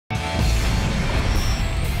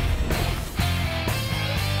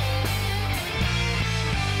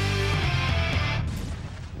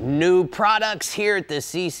new products here at the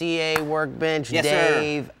CCA Workbench, yes,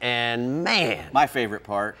 Dave, sir. And man. My favorite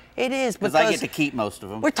part. It is because I get to keep most of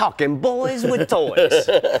them. We're talking boys with toys.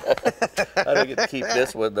 I don't get to keep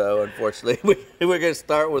this one though, unfortunately. We're going to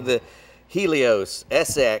start with the Helios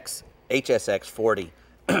SX HSX 40.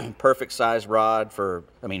 Perfect size rod for,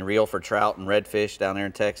 reel for trout and redfish down there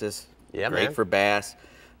in Texas. Yeah, Great man. for bass.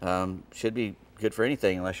 Should be good for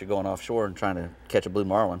anything unless you're going offshore and trying to catch a blue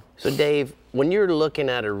marlin. So Dave, when you're looking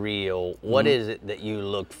at a reel, what is it that you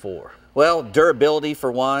look for? Well, durability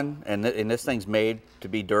for one, and this thing's made to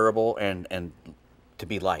be durable and to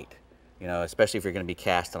be light. You know, especially if you're going to be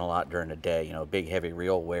casting a lot during the day. You know, a big heavy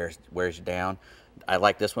reel wears you down. I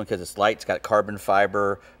like this one because it's light. It's got carbon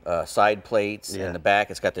fiber side plates in the back.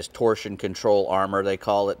 It's got this torsion control armor, they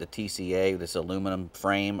call it, the TCA, this aluminum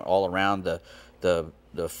frame all around the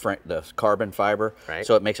carbon fiber. Right.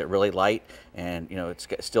 So it makes it really light, and you know it's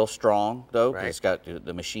still strong though. Right. It's got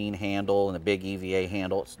the machine handle and the big EVA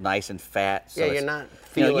handle. It's nice and fat. So Yeah, you're not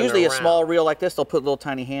feeling usually around. a small reel like this, they'll put little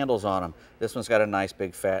tiny handles on them. This one's got a nice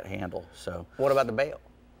big fat handle. So What about the bail?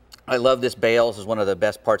 I love this bails. Is one of the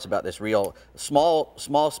best parts about this reel.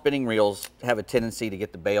 Small spinning reels have a tendency to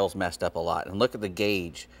get the bails messed up a lot. And look at the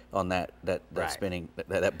gauge on that Right. spinning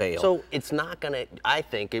that bail. So it's not gonna, I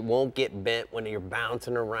think it won't get bent when you're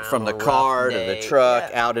bouncing around From the on a rough car to day. the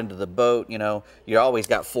truck Yeah. out into the boat, you know, you always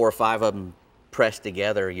got 4 or 5 of them pressed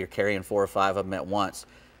together. You're carrying 4 or 5 of them at once.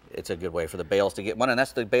 It's a good way for the bails to get one, and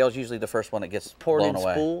that's the bail's usually the first one that gets Ported blown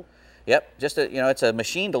away. spool? Yep, just it's a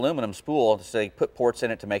machined aluminum spool, so they put ports in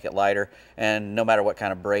it to make it lighter, and no matter what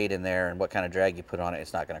kind of braid in there and what kind of drag you put on it,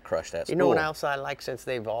 it's not going to crush that spool. You know what else I like since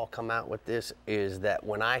they've all come out with this is that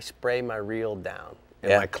when I spray my reel down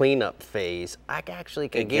in my cleanup phase, I actually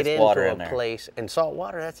can get into a place, and salt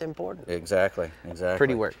water, that's important. Exactly.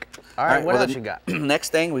 Pretty work. All right, what else you got? Next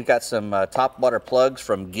thing, we've got some top water plugs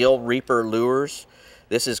from Gill Reaper Lures.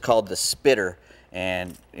 This is called the Spitter.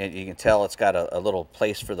 And you can tell it's got a little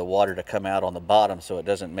place for the water to come out on the bottom so it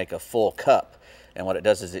doesn't make a full cup. And what it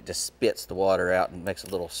does is it just spits the water out and makes a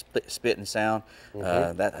little spitting sound.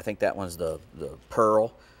 I think that one's the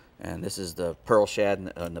pearl, and this is the pearl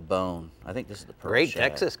shad and the bone. I think this is the pearl Great shad.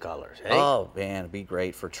 Texas colors, hey? Oh man, it'd be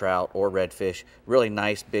great for trout or redfish. Really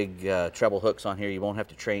nice big treble hooks on here. You won't have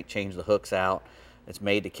to change the hooks out. It's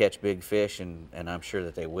made to catch big fish, and I'm sure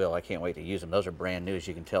that they will. I can't wait to use them. Those are brand new, as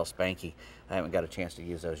you can tell, spanky. I haven't got a chance to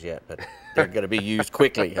use those yet, but they're going to be used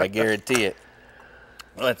quickly. I guarantee it.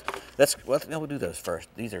 Well, we'll do those first.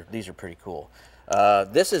 These are pretty cool.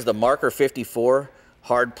 This is the Marker 54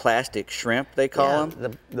 hard plastic shrimp, they call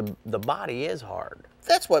them. The body is hard.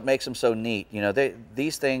 That's what makes them so neat. You know,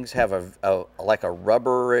 these things have like a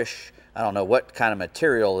rubberish, I don't know what kind of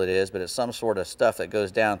material it is, but it's some sort of stuff that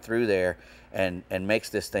goes down through there and makes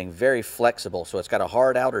this thing very flexible. So it's got a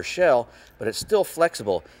hard outer shell, but it's still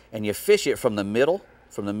flexible. And you fish it from the middle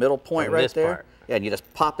point From right this there. part. Yeah, and you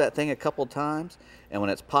just pop that thing a couple times, and when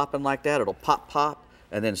it's popping like that, it'll pop,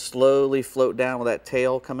 and then slowly float down with that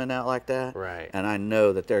tail coming out like that. Right. And I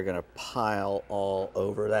know that they're gonna pile all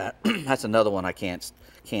over that. That's another one I can't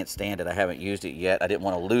stand it. I haven't used it yet. I didn't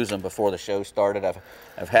want to lose them before the show started.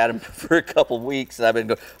 I've had them for a couple weeks, and I've been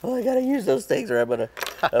going, oh, I gotta use those things, or I'm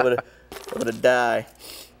gonna die.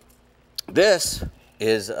 This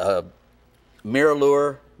is a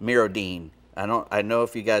MirrOlure Mirrodine. I know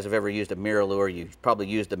if you guys have ever used a MirrOlure, you've probably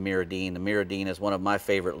used a Mirrodine. The Mirrodine is one of my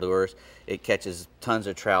favorite lures. It catches tons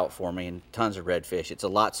of trout for me and tons of redfish. It's a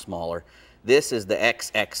lot smaller. This is the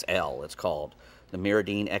XXL, it's called. The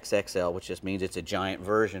Mirrodine XXL, which just means it's a giant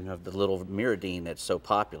version of the little Mirrodine that's so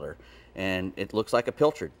popular. And it looks like a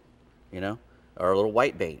pilchard, you know, or a little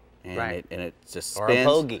whitebait. And it just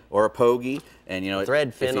spins. Or a pogie. And you know,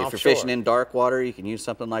 Thread fin if you're fishing in dark water, you can use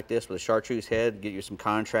something like this with a chartreuse head, get you some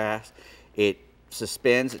contrast. It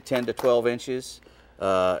suspends at 10 to 12 inches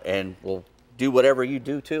and will do whatever you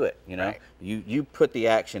do to it, you know. Right. You put the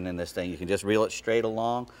action in this thing. You can just reel it straight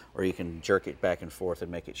along, or you can jerk it back and forth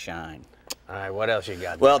and make it shine. All right, what else you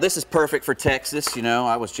got? Well, this is perfect for Texas. You know,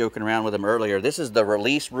 I was joking around with him earlier. This is the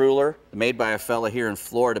release ruler made by a fella here in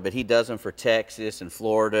Florida, but he does them for Texas and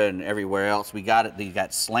Florida and everywhere else. We got it. You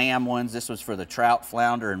got slam ones. This was for the trout,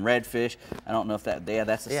 flounder, and redfish. I don't know if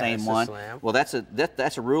that's the same one. Slam. Well, that's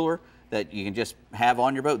a ruler that you can just have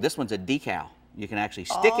on your boat. This one's a decal. You can actually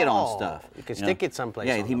stick it on stuff. You can stick it someplace.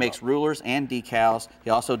 Yeah, he makes rulers and decals. He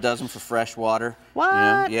also does them for freshwater. What? You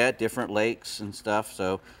know, yeah, different lakes and stuff.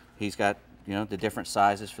 So he's got, you know, the different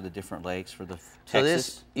sizes for the different lakes for the Texas. So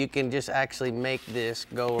this, you can just actually make this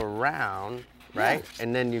go around, right? Yeah.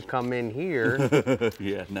 And then you come in here.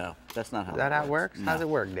 Yeah, no, that's not how. Is that how it works? No. How's it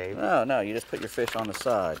work, Dave? No, you just put your fish on the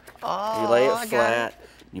side. Oh, you lay it flat.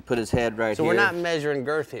 You put his head right here. So we're not measuring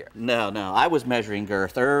girth here? No, no. I was measuring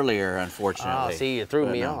girth earlier, unfortunately. Oh, see, you threw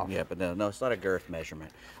me off. Yeah, but no, it's not a girth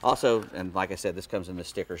measurement. Also, and like I said, this comes in the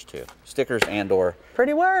stickers too. Stickers and or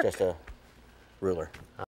pretty work. Just a ruler.